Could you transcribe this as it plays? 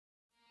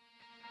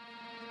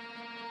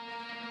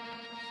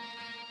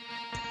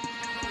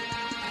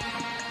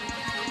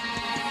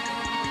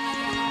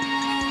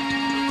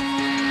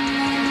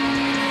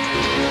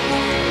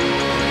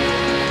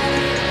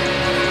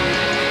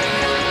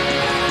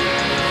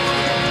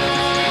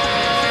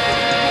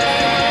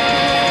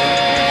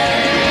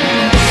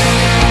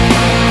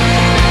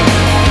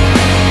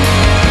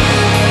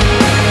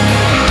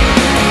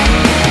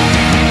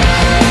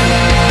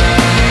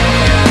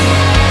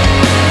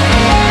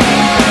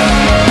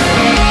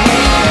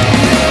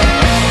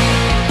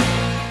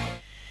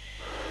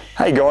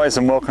Hey guys,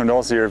 and welcome to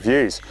Ozzie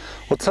Reviews.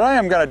 Well, today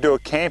I'm going to do a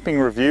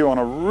camping review on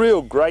a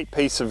real great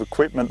piece of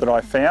equipment that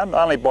I found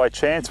only by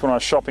chance when I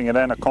was shopping at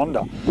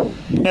Anaconda.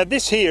 Now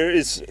this here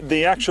is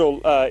the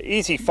actual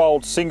easy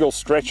fold single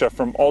stretcher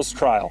from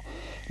Oztrail.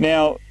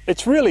 Now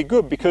it's really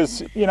good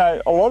because, you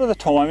know, a lot of the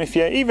time if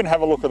you even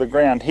have a look at the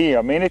ground here,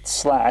 I mean it's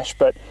slash,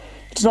 but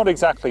it's not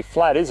exactly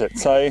flat, is it?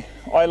 So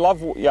I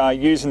love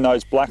using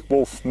those Black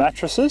Wolf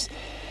mattresses.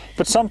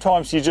 But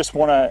sometimes you just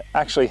want to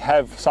actually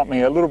have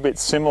something a little bit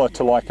similar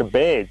to like a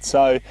bed.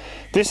 So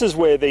this is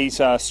where these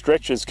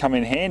stretchers come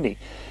in handy.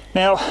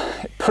 Now,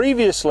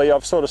 previously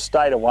I've sort of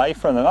stayed away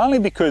from them only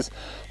because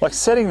like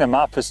setting them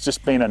up has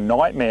just been a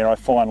nightmare, I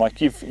find. Like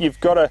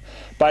you've got to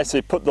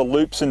basically put the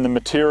loops in the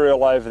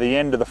material over the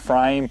end of the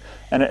frame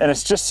and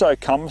it's just so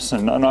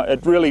cumbersome, and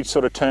it really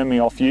sort of turned me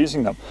off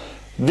using them.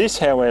 This,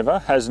 however,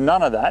 has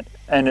none of that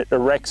and it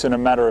erects in a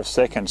matter of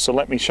seconds. So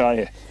let me show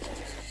you.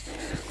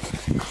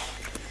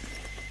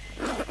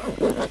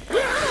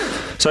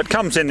 So it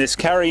comes in this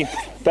carry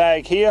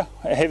bag here,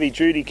 a heavy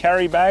duty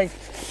carry bag.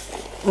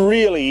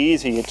 Really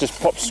easy, it just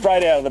pops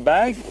straight out of the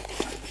bag.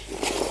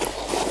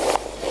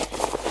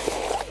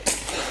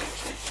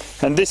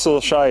 And this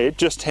will show you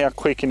just how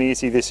quick and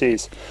easy this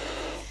is.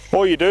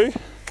 All you do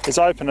is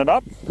open it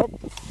up,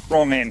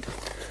 wrong end,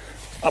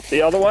 up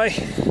the other way.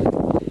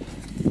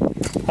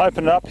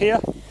 Open it up here.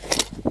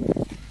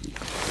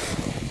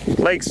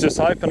 Legs just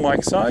open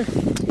like so.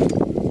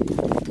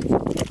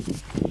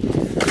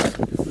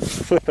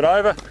 Flip it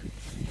over,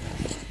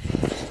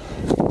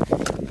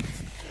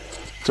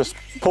 just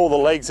pull the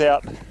legs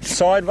out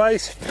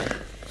sideways,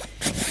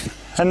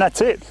 and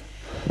that's it.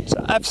 It's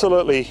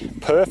absolutely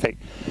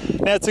perfect.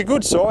 Now it's a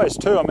good size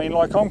too. I mean,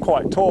 like I'm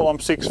quite tall, I'm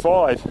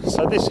 6'5",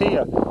 so this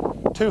here,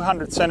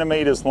 200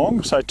 centimetres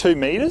long, so 2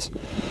 metres.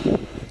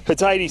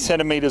 It's 80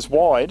 centimetres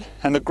wide,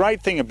 and the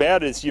great thing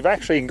about it is you've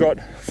actually got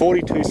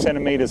 42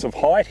 centimetres of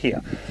height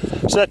here.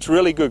 So that's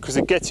really good because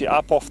it gets you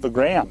up off the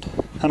ground.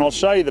 And I'll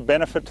show you the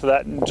benefit to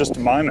that in just a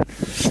moment.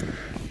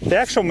 The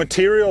actual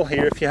material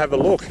here, if you have a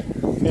look,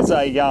 is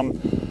a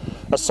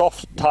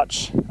soft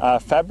touch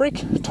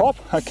fabric top.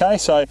 Okay,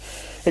 so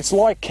it's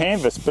like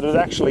canvas, but it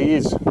actually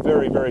is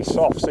very, very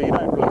soft. So you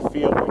don't really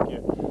feel like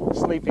you're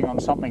sleeping on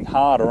something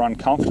hard or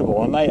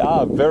uncomfortable. And they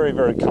are very,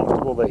 very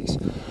comfortable, these.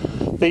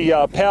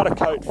 The powder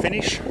coat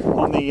finish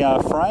on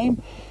the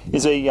frame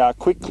is a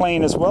quick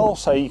clean as well,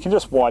 so you can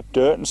just wipe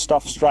dirt and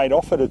stuff straight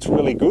off it. It's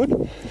really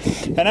good.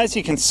 And as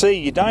you can see,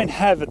 you don't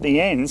have at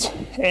the ends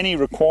any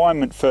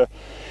requirement for,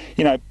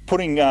 you know,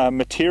 putting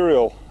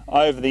material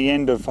over the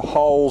end of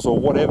holes or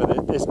whatever.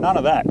 There's none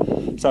of that.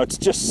 So it's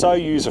just so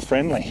user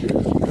friendly.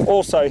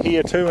 Also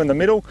here too in the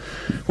middle,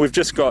 we've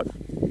just got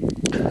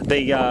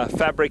the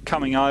fabric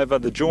coming over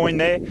the join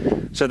there,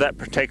 so that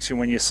protects you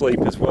when you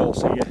sleep as well,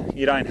 so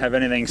you don't have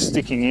anything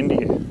sticking into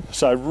you.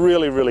 So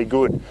really, really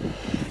good.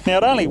 Now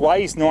it only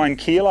weighs 9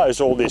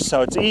 kilos, all this,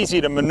 so it's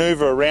easy to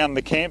maneuver around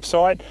the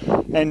campsite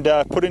and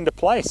put into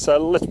place. So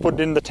let's put it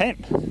in the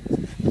tent.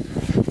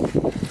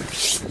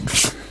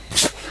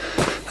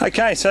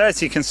 Okay, so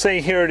as you can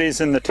see, here it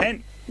is in the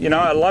tent. You know,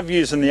 I love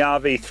using the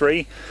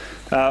RV3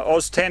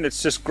 Oz tent.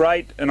 It's just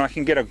great, and I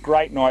can get a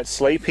great night's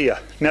sleep here.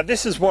 Now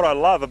this is what I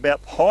love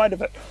about the height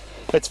of it.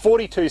 It's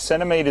 42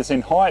 centimetres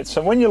in height,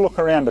 so when you look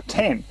around a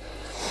tent,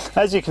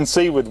 as you can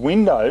see with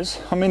windows,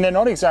 I mean they're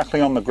not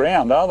exactly on the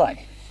ground, are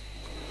they?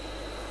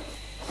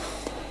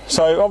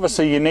 So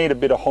obviously you need a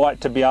bit of height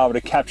to be able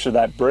to capture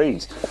that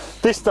breeze.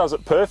 This does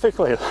it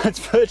perfectly. It's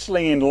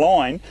virtually in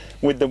line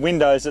with the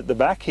windows at the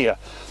back here.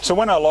 So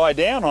when I lie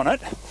down on it,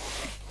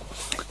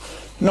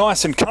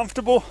 nice and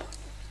comfortable,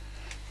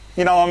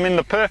 you know, I'm in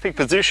the perfect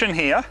position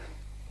here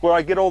where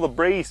I get all the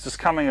breeze just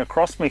coming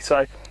across me,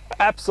 so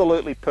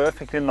absolutely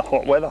perfect in the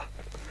hot weather.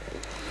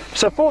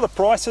 So for the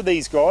price of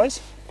these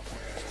guys,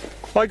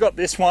 I got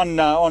this one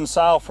on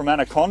sale from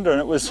Anaconda, and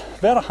it was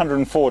about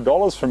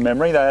 $104 from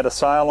memory. They had a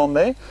sale on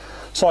there.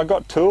 So I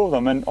got 2 of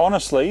them, and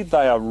honestly,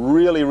 they are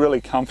really, really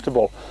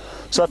comfortable.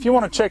 So if you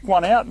want to check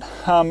one out,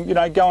 you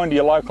know, go into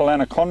your local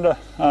Anaconda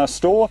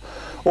store,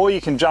 or you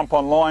can jump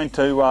online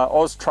to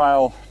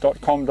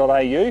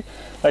oztrail.com.au.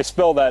 They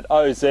spell that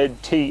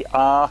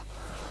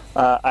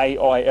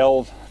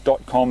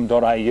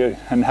oztrail.com.au,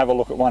 and have a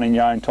look at one in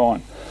your own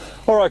time.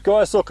 Alright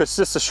guys, look, it's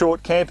just a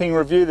short camping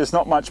review. There's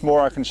not much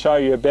more I can show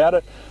you about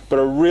it, but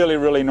a really,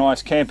 really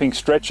nice camping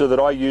stretcher that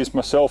I use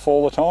myself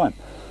all the time.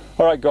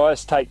 Alright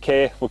guys, take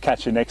care. We'll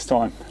catch you next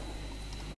time.